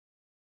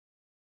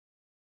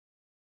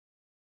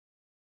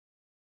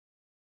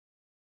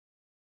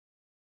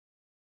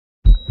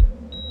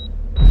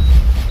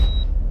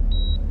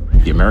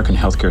The American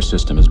healthcare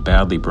system is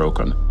badly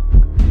broken.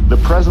 The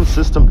present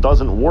system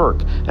doesn't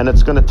work, and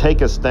it's going to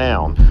take us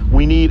down.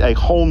 We need a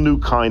whole new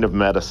kind of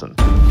medicine.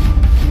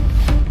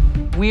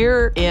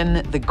 We're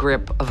in the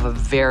grip of a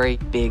very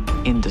big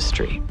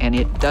industry, and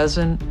it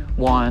doesn't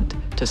want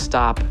to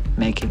stop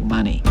making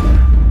money.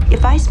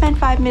 If I spend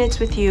 5 minutes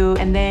with you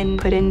and then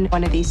put in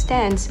one of these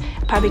stents,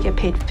 I probably get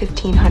paid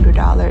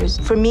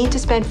 $1,500. For me to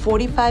spend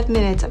 45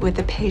 minutes with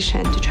a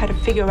patient to try to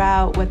figure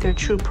out what their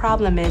true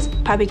problem is,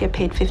 probably get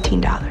paid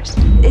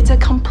 $15. It's a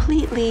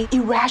completely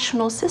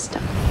irrational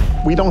system.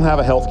 We don't have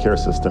a healthcare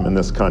system in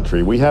this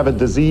country. We have a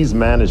disease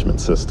management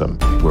system.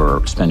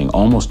 We're spending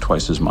almost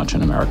twice as much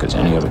in America as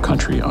any other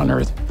country on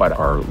earth, but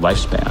our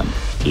lifespan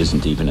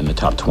isn't even in the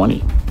top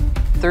 20.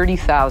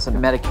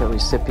 30,000 Medicare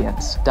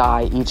recipients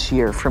die each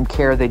year from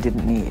care they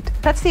didn't need.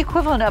 That's the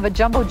equivalent of a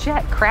jumbo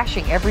jet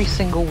crashing every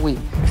single week.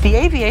 If the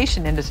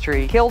aviation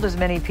industry killed as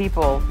many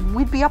people,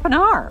 we'd be up in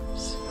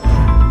arms.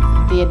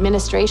 The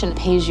administration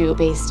pays you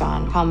based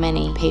on how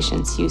many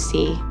patients you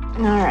see.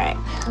 All right,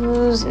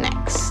 who's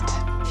next?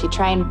 If you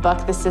try and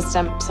buck the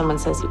system, someone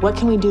says, what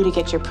can we do to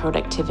get your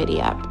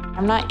productivity up?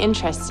 I'm not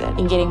interested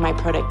in getting my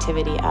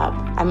productivity up.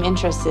 I'm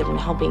interested in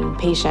helping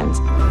patients.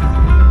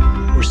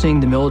 We're seeing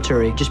the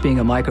military just being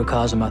a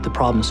microcosm of the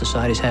problem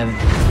society's having.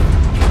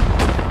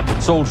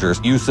 Soldiers'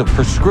 use of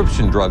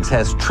prescription drugs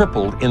has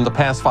tripled in the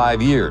past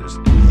 5 years.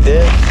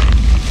 This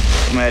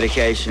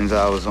medications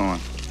I was on.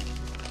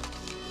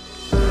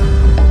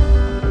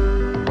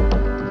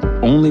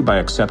 Only by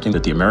accepting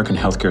that the American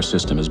healthcare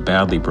system is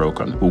badly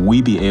broken will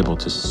we be able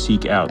to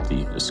seek out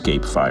the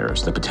escape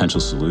fires, the potential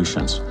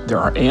solutions. There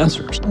are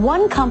answers.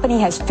 One company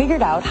has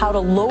figured out how to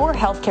lower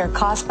healthcare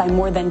costs by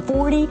more than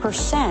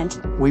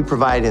 40%. We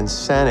provide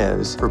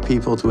incentives for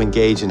people to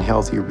engage in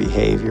healthier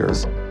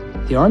behaviors.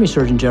 The Army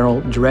Surgeon General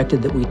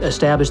directed that we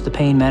establish the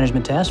Pain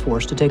Management Task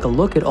Force to take a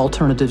look at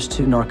alternatives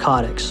to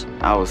narcotics.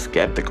 I was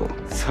skeptical,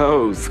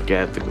 so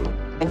skeptical.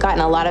 I've gotten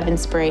a lot of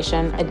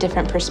inspiration, a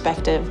different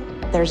perspective.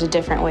 There's a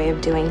different way of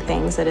doing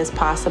things that is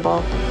possible.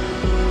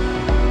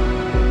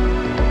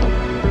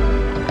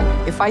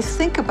 If I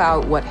think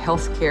about what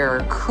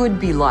healthcare could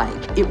be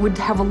like, it would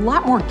have a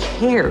lot more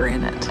care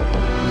in it.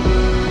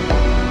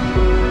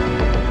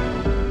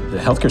 The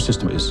healthcare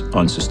system is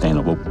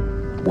unsustainable.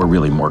 We're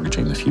really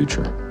mortgaging the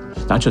future.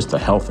 Not just the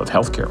health of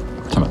healthcare,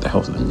 we're talking about the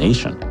health of the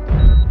nation.